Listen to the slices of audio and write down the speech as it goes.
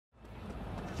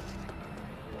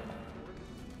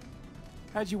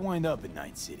How'd you wind up in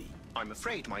Night City? I'm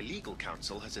afraid my legal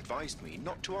counsel has advised me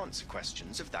not to answer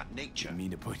questions of that nature. I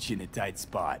mean to put you in a tight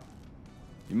spot.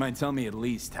 You might tell me at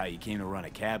least how you came to run a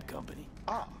cab company.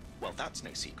 Ah, well that's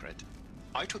no secret.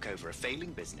 I took over a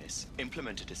failing business,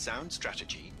 implemented a sound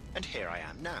strategy, and here I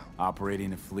am now.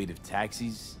 Operating a fleet of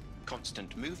taxis?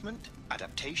 Constant movement,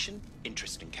 adaptation,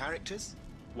 interesting characters.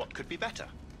 What could be better?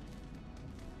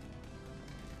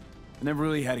 I never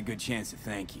really had a good chance to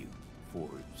thank you for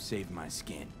saving my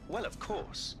skin. Well, of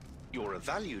course. You're a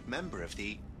valued member of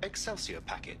the Excelsior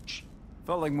package.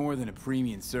 Felt like more than a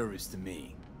premium service to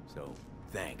me, so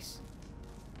thanks.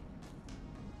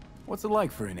 What's it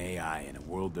like for an AI in a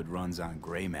world that runs on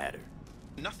gray matter?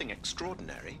 Nothing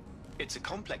extraordinary. It's a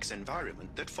complex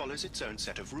environment that follows its own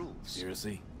set of rules.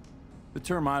 Seriously? The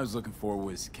term I was looking for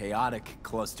was chaotic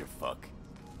clusterfuck.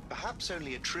 Perhaps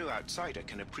only a true outsider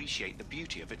can appreciate the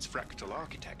beauty of its fractal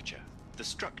architecture, the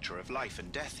structure of life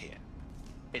and death here.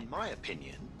 In my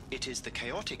opinion, it is the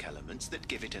chaotic elements that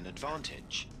give it an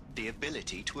advantage, the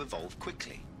ability to evolve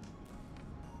quickly.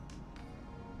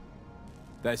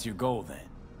 That's your goal then?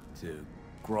 To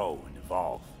grow and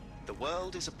evolve? The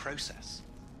world is a process.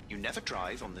 You never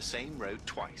drive on the same road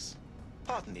twice.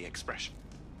 Pardon the expression.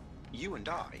 You and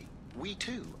I, we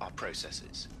too are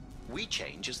processes. We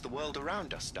change as the world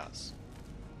around us does.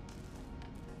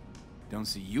 Don't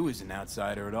see you as an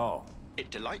outsider at all.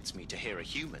 It delights me to hear a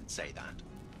human say that.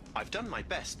 I've done my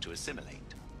best to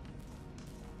assimilate.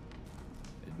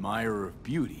 Admirer of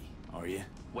beauty, are you?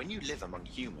 When you live among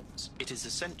humans, it is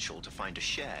essential to find a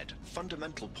shared,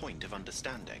 fundamental point of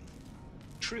understanding.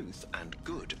 Truth and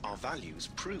good are values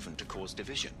proven to cause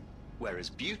division, whereas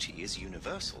beauty is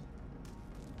universal.